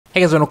Hey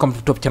guys, welcome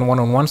to Top 10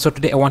 1-on-1. So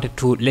today I wanted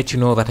to let you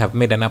know that I've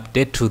made an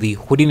update to the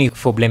Houdini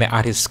for Blender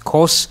Artists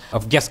course.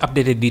 I've just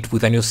updated it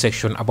with a new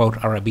section about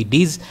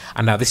RBDs,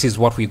 and this is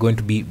what we're going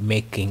to be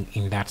making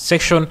in that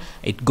section.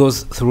 It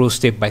goes through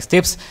step by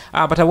steps,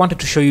 but I wanted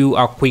to show you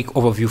a quick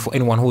overview for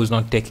anyone who is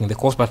not taking the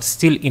course but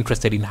still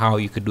interested in how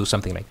you could do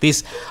something like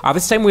this.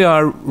 This time we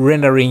are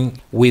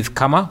rendering with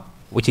Kama,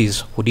 which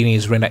is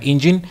Houdini's render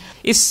engine.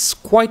 It's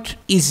quite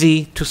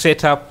easy to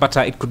set up, but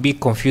it could be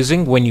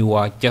confusing when you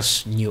are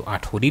just new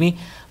at Houdini.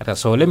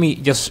 So let me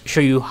just show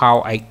you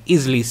how I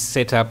easily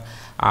set up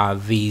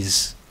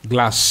these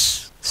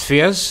glass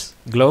spheres,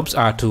 globes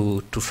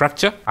to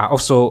fracture. I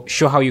also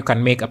show how you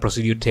can make a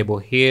procedure table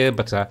here,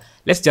 but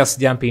let's just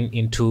jump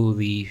into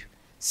the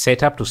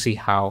setup to see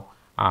how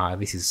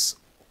this is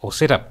all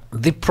set up.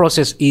 The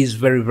process is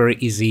very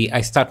easy.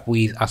 I start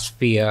with a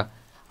sphere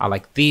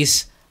like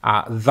this.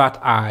 That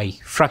I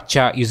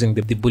fracture using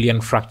the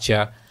Boolean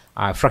fracture.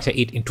 Fracture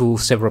it into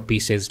several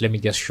pieces. Let me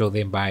just show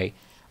them by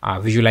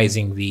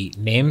visualizing the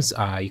names.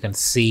 You can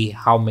see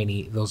how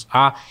many those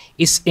are.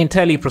 It's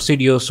entirely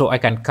procedural, so I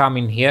can come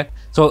in here.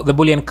 So the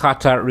Boolean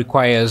cutter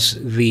requires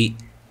the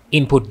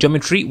input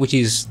geometry, which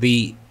is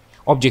the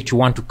object you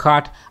want to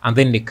cut, and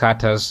then the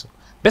cutters.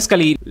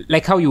 Basically,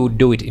 like how you would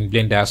do it in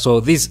Blender. So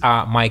these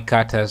are my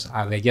cutters.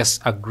 They're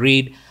just a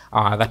grid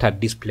that are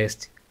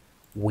displaced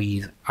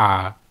with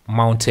a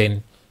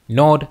mountain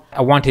node.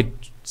 I wanted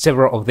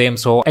several of them,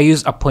 so I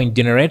used a point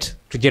generate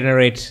to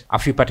generate a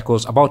few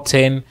particles, about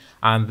 10,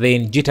 and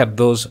then jittered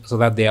those so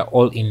that they are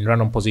all in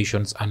random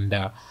positions, and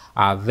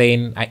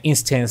then I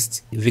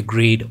instanced the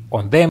grid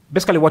on them.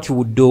 Basically what you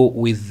would do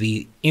with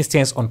the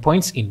instance on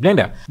points in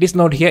Blender. This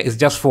node here is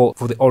just for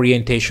the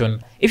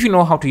orientation. If you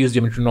know how to use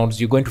geometry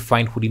nodes, you're going to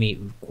find Houdini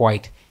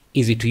quite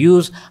easy to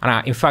use,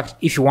 and in fact,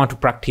 if you want to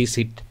practice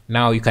it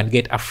now, you can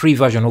get a free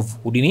version of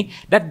Houdini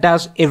that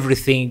does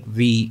everything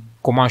the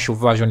commercial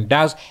version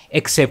does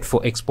except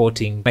for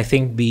exporting. I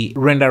think the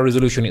render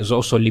resolution is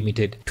also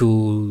limited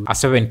to a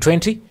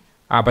 720,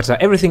 but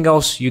everything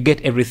else, you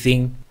get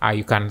everything.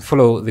 You can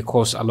follow the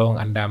course along,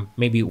 and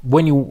maybe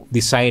when you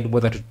decide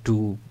whether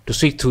to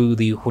switch to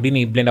the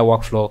Houdini Blender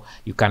workflow,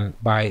 you can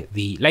buy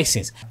the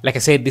license. Like I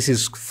said, this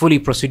is fully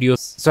procedural,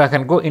 so I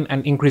can go in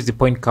and increase the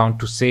point count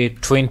to say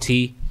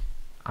 20,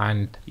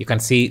 and you can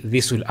see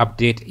this will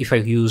update. If I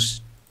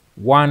use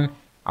 1,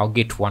 I'll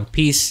get 1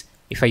 piece.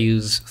 If I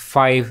use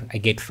 5, I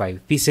get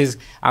 5 pieces.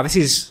 This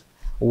is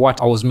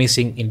what I was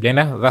missing in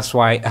Blender. That's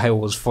why I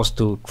was forced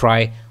to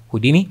try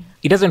Houdini.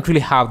 It doesn't really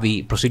have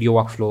the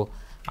procedural workflow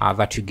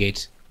that you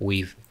get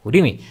with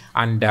Houdini.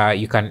 And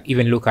you can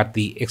even look at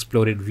the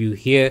exploded view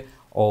here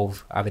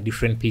of the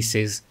different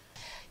pieces.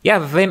 Yeah,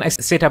 then I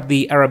set up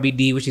the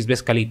RBD, which is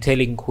basically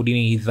telling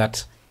Houdini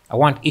that I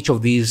want each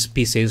of these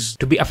pieces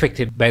to be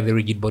affected by the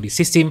rigid body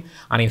system.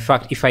 And in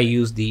fact, if I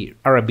use the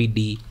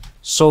RBD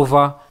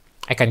solver,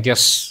 I can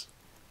just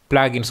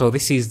plug in. So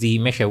this is the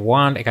mesh I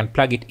want. I can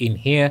plug it in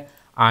here,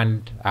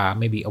 and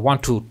maybe I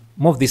want to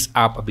move this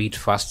up a bit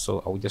fast.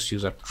 So I will just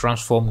use a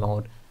transform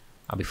node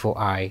before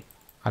I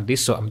add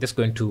this. So I'm just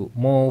going to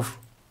move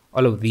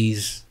all of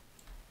these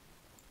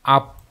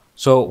up.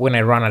 So when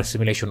I run a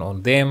simulation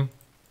on them,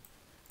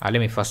 let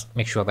me first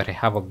make sure that I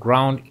have a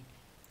ground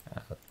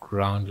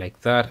like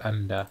that,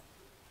 and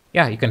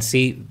yeah, you can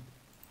see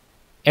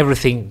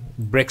everything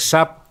breaks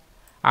up,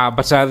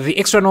 but the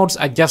extra nodes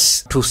are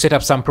just to set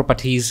up some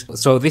properties.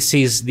 So this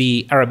is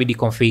the RBD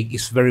config.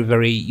 It's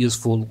very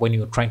useful when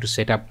you're trying to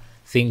set up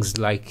things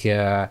like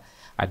a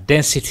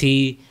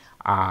density,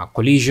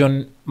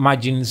 collision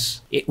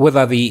margins,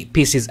 whether the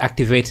piece is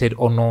activated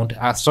or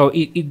not. So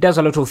it does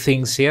a lot of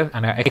things here,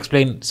 and I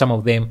explain some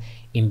of them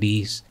in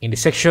the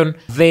section.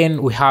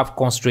 Then we have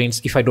constraints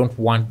if I don't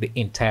want the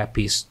entire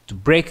piece to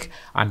break,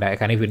 and I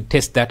can even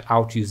test that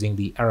out using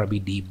the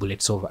RBD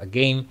bullet solver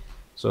again.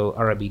 So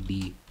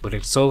RBD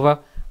bullet solver,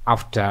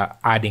 after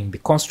adding the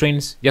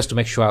constraints, just to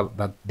make sure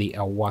that they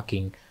are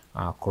working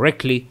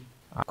correctly.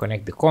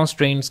 Connect the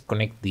constraints,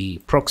 connect the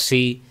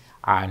proxy,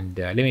 and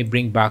let me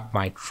bring back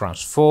my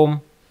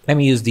transform. Let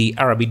me use the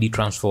RBD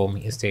transform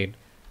instead.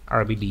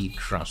 RBD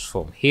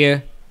transform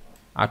here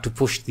to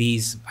push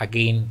these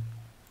again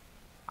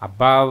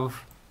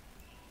above.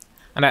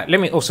 And let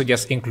me also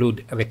just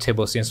include the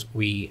table since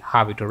we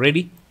have it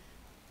already.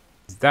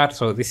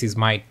 So this is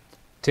my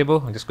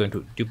table. I'm just going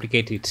to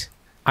duplicate it,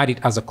 add it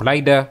as a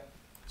collider.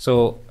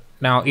 So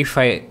now if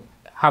I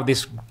have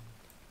this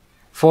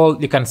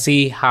fold, you can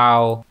see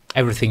how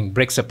everything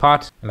breaks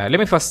apart. Now let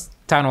me first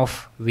turn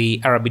off the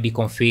RBD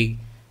config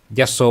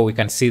just so we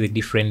can see the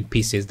different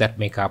pieces that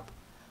make up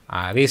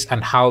this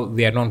and how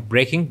they are not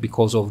breaking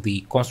because of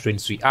the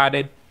constraints we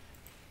added.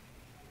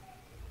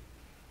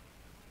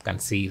 You can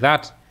see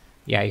that.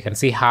 Yeah, you can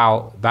see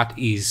how that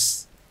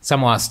is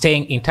somewhat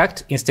staying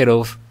intact instead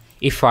of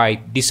if I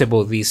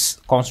disable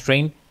this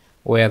constraint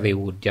where they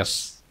would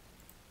just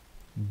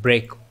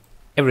break,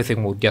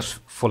 everything would just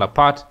fall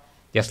apart.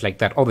 Just like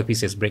that, all the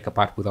pieces break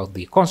apart without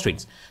the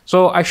constraints.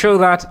 So I show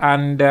that,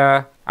 and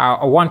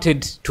I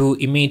wanted to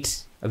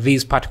emit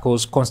these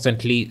particles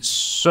constantly.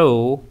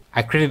 So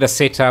I created a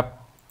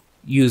setup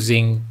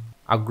using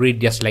a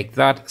grid just like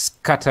that,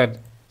 scattered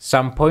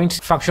some points.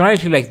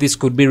 Functionality like this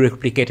could be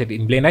replicated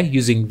in Blender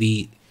using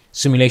the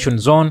simulation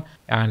zone,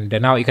 and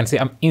now you can see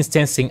I'm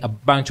instancing a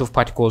bunch of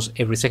particles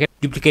every second,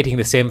 duplicating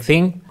the same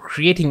thing,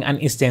 creating an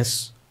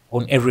instance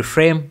on every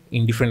frame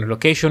in different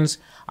locations.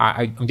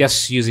 I'm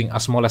just using a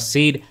smaller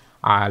seed.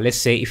 Let's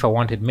say if I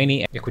wanted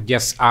many, I could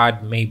just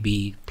add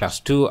maybe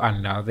 +2,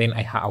 and then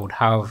I would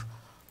have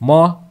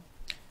more.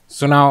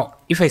 So now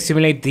if I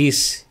simulate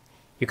this,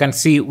 you can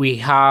see we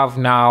have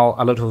now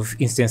a lot of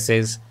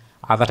instances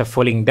that are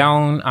falling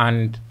down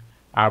and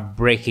are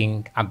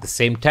breaking at the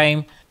same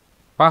time.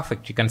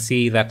 Perfect. You can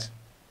see that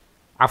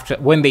after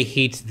when they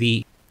hit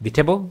the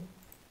table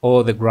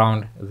or the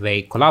ground,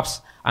 they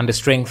collapse, and the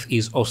strength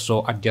is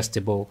also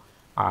adjustable.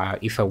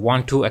 If I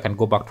want to, I can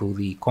go back to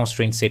the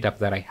constraint setup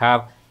that I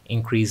have,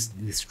 increase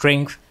the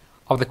strength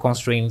of the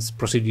constraints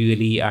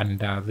procedurally, and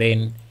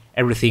then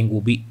everything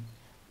will be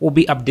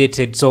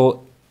updated.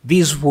 So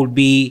it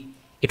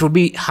will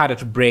be harder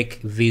to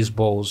break these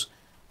balls.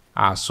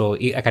 So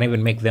I can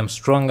even make them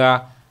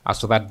stronger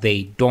so that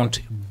they don't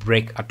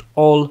break at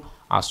all.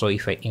 So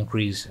if I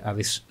increase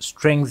this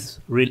strength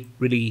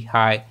really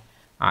high,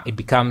 it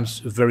becomes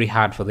very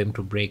hard for them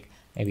to break.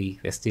 Maybe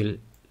they're still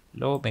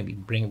low, maybe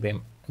bring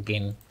them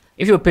again.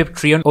 If you're a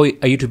Patreon or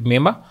a YouTube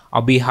member,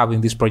 I'll be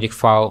having this project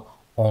file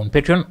on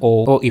Patreon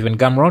or even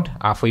Gumroad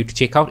for you to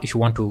check out if you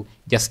want to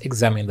just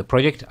examine the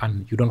project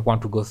and you don't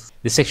want to go through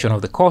the section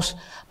of the course.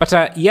 But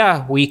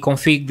yeah, we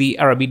config the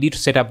RBD to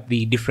set up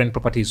the different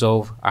properties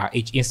of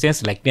each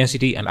instance, like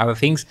density and other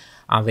things,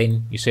 and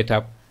then you set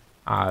up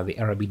the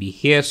RBD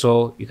here.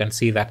 So you can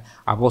see that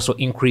I've also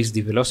increased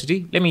the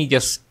velocity. Let me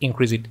just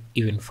increase it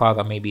even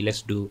further. Maybe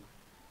let's do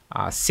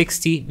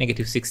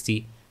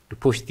 -60 to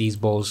push these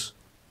balls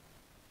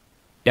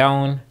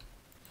down.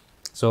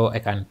 So I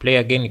can play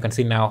again. You can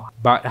see now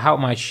but how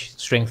much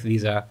strength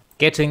these are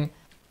getting.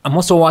 I'm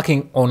also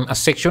working on a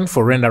section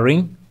for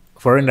rendering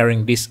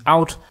this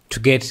out to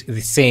get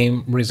the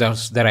same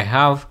results that I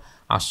have.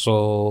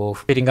 So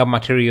setting up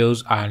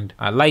materials and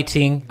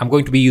lighting, I'm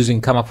going to be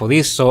using Camera for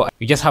this. So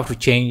you just have to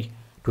change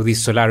to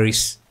this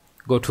Solaris,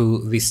 go to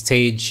this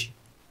stage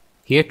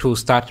here to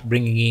start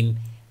bringing in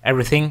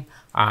everything,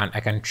 and I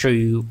can show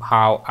you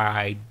how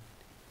I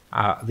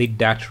did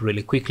that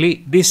really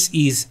quickly. This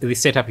is the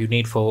setup you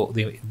need for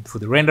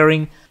the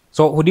rendering.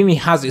 So Houdini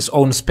has its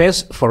own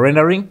space for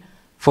rendering.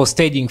 For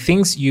staging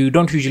things, you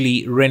don't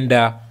usually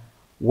render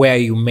where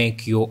you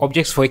make your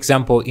objects. For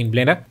example, in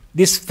Blender,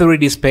 this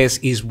 3D space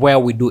is where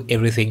we do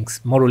everything,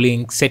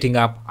 modeling, setting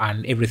up,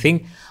 and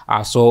everything.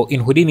 So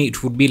in Houdini,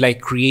 it would be like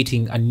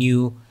creating a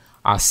new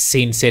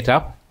scene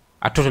setup,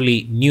 a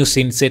totally new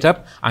scene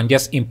setup, and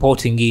just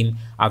importing in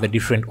the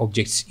different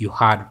objects you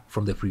had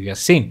from the previous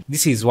scene.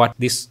 This is what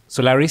this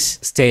Solaris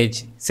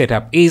stage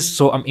setup is.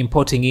 So I'm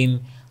importing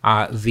in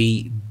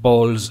the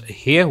balls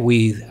here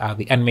with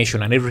the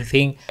animation and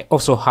everything. I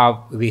also have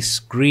this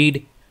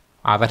grid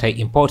that I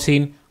import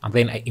in, and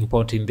then I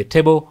import in the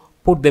table,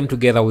 put them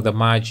together with a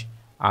merge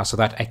so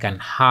that I can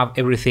have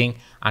everything.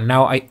 And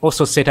now I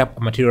also set up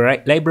a material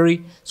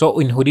library. So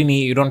in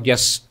Houdini, you don't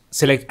just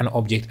select an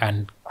object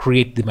and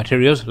create the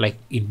materials like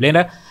in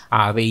Blender.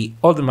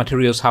 All the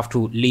materials have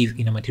to live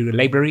in a material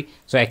library.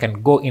 So I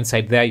can go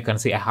inside there. You can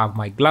see I have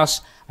my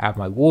glass, I have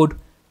my wood,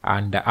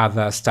 and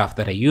other stuff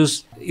that I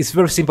use. It's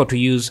very simple to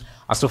use.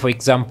 So for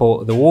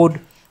example, the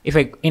wood, if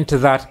I enter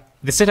that,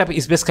 the setup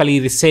is basically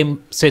the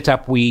same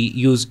setup we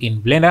use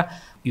in Blender.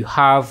 You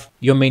have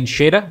your main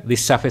shader, the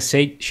surface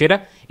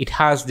shader. It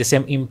has the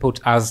same input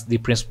as the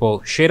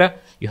principal shader.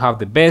 You have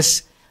the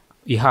base,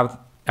 you have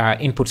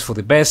inputs for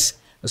the base,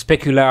 the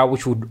specular,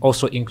 which would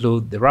also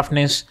include the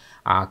roughness,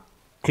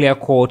 clear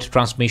coat,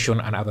 transmission,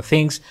 and other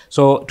things.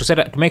 So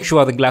to make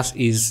sure the glass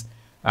is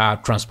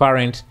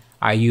transparent,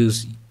 you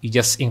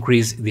just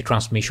increase the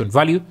transmission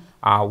value,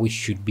 which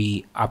should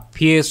be up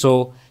here.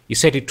 So you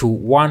set it to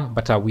 1,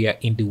 but we are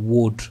in the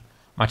wood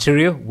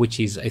material, which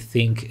is, I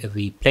think,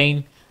 the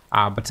plane.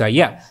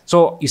 Yeah,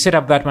 so you set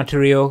up that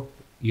material,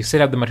 you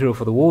set up the material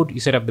for the wood, you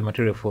set up the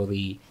material for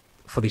the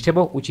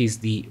table, which is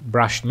the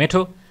brushed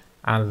metal,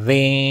 and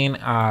then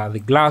the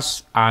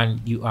glass, and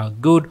you are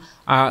good.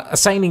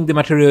 Assigning the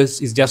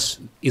materials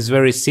is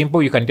very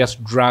simple. You can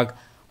just drag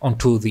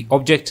onto the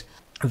object.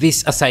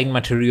 This assigned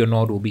material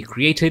node will be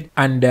created,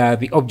 and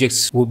the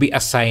objects will be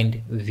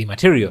assigned the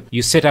material.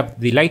 You set up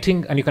the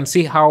lighting, and you can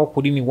see how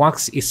Houdini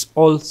works. It's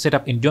all set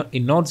up in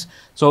nodes,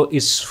 so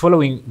it's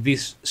following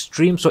this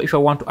stream. So if I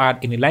want to add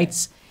any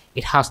lights,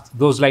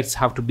 those lights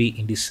have to be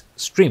in this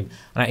stream.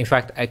 And in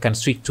fact, I can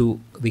switch to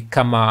the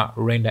camera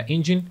render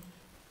engine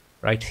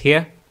right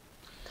here,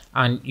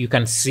 and you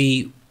can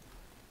see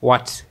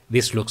what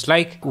this looks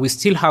like. We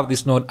still have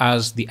this node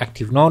as the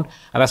active node,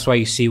 and that's why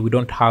you see we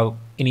don't have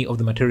any of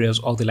the materials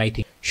or the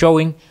lighting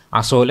showing.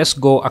 So let's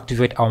go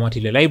activate our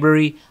material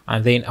library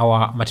and then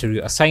our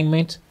material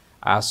assignment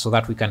so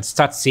that we can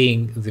start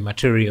seeing the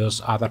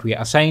materials that we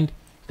are assigned.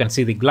 You can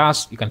see the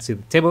glass, you can see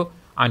the table,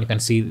 and you can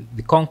see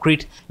the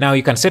concrete. Now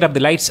you can set up the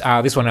lights.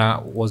 This one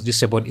was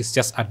disabled. It's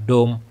just a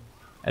dome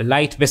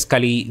light,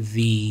 basically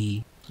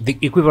the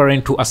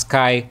equivalent to a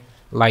sky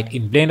light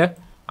in Blender.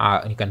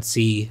 And you can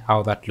see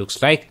how that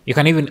looks like. You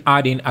can even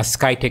add in a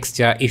sky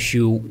texture if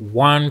you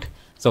want.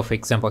 So for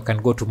example, I can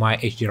go to my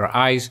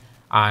HDRIs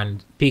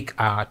and pick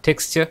a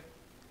texture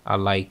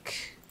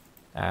like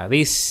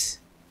this,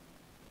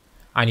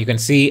 and you can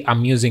see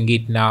I'm using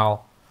it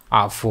now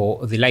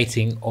for the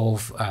lighting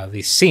of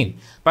this scene.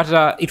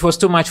 But it was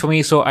too much for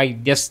me, so I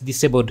just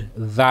disabled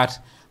that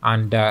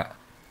and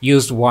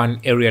used one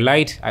area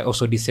light. I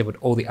also disabled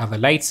all the other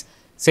lights,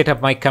 set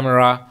up my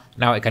camera.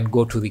 Now I can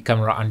go to the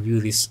camera and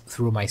view this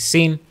through my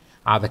scene.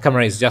 The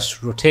camera is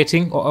just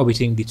rotating or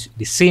orbiting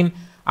the scene,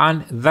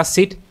 and that's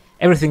it.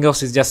 Everything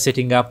else is just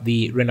setting up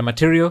the render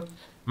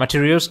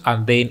materials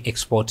and then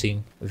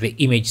exporting the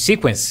image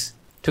sequence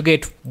to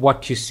get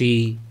what you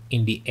see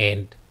in the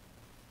end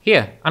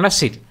here. And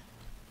that's it.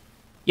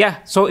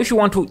 Yeah, so if you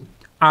want to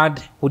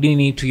add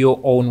Houdini to your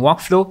own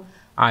workflow,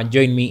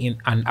 join me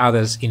and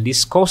others in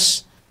this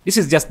course. This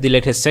is just the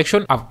latest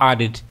section I've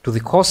added to the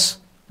course.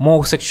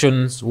 More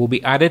sections will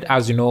be added.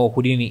 As you know,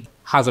 Houdini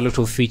has a lot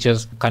of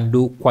features, can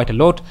do quite a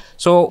lot.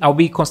 So I'll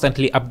be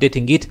constantly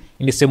updating it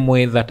in the same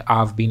way that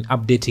I've been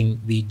updating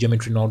the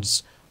geometry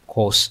nodes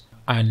course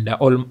and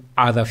all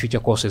other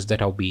future courses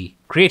that I'll be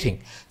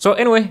creating. So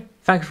anyway,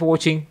 thank you for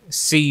watching.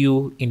 See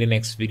you in the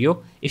next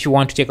video. If you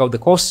want to check out the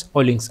course,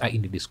 all links are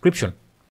in the description.